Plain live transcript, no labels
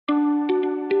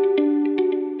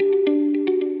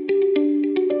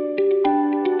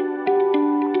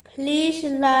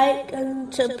like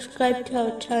and subscribe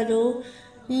to our channel.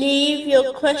 Leave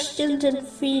your questions and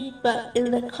feedback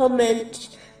in the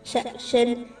comments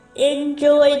section.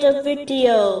 Enjoy the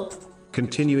video.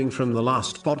 Continuing from the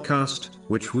last podcast,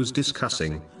 which was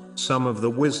discussing some of the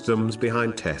wisdoms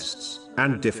behind tests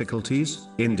and difficulties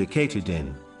indicated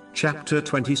in chapter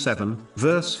 27,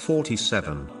 verse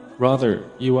 47. Rather,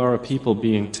 you are a people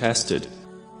being tested.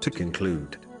 To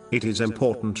conclude, it is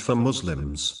important for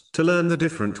Muslims to learn the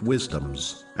different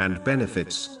wisdoms and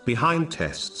benefits behind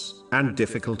tests and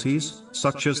difficulties,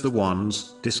 such as the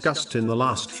ones discussed in the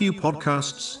last few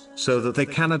podcasts, so that they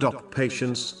can adopt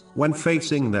patience when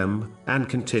facing them and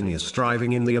continue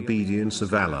striving in the obedience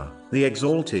of Allah, the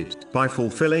Exalted, by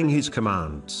fulfilling His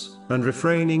commands and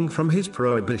refraining from His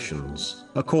prohibitions,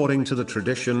 according to the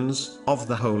traditions of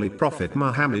the Holy Prophet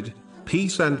Muhammad,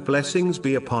 peace and blessings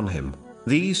be upon him.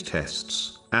 These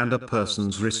tests, and a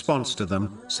person's response to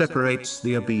them, separates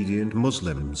the obedient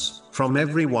Muslims from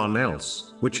everyone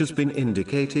else, which has been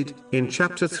indicated in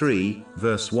chapter 3,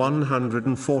 verse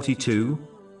 142.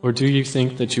 Or do you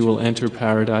think that you will enter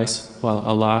paradise, while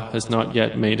Allah has not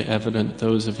yet made evident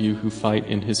those of you who fight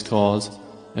in His cause,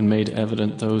 and made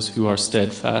evident those who are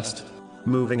steadfast?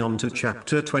 Moving on to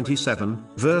chapter 27,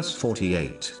 verse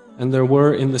 48. And there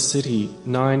were in the city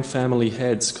 9 family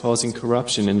heads causing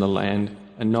corruption in the land,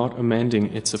 and not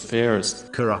amending its affairs.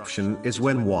 Corruption is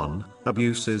when one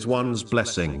abuses one's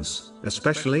blessings,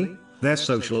 especially their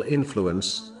social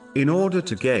influence, in order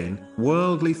to gain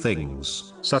worldly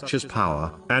things, such as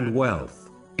power and wealth.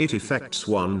 It affects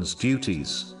one's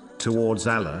duties towards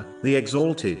Allah, the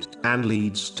Exalted, and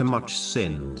leads to much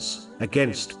sins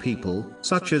against people,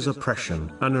 such as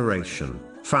oppression. A narration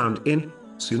found in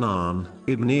Sunan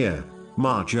Ibn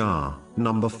Majah,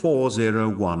 number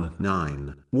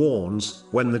 4019, warns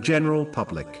when the general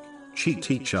public cheat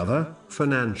each other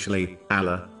financially,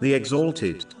 Allah, the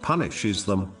Exalted, punishes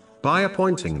them by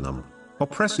appointing them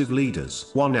oppressive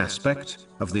leaders. One aspect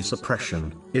of this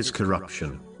oppression is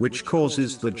corruption, which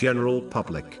causes the general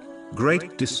public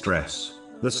great distress.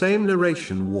 The same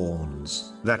narration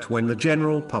warns that when the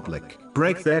general public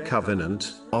break their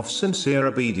covenant of sincere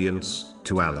obedience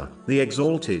to Allah, the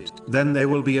Exalted, then they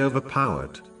will be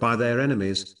overpowered by their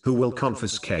enemies, who will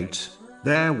confiscate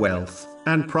their wealth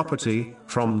and property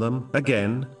from them.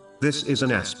 Again, this is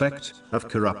an aspect of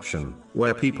corruption,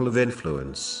 where people of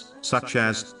influence, such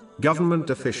as government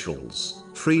officials,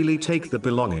 freely take the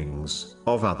belongings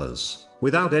of others,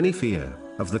 without any fear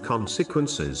of the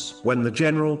consequences. When the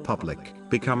general public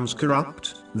becomes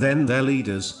corrupt, then their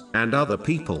leaders and other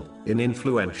people in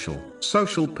influential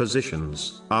social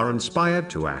positions are inspired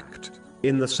to act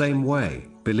in the same way,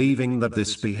 believing that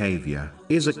this behavior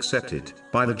is accepted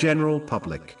by the general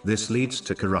public. This leads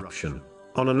to corruption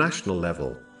on a national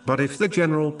level. But if the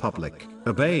general public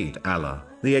obeyed Allah,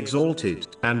 the Exalted,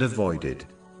 and avoided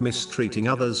mistreating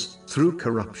others through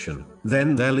corruption,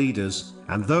 then their leaders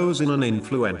and those in an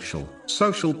influential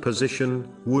social position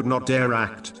would not dare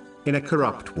act in a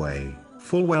corrupt way,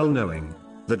 full well knowing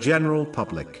the general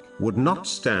public would not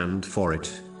stand for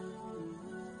it.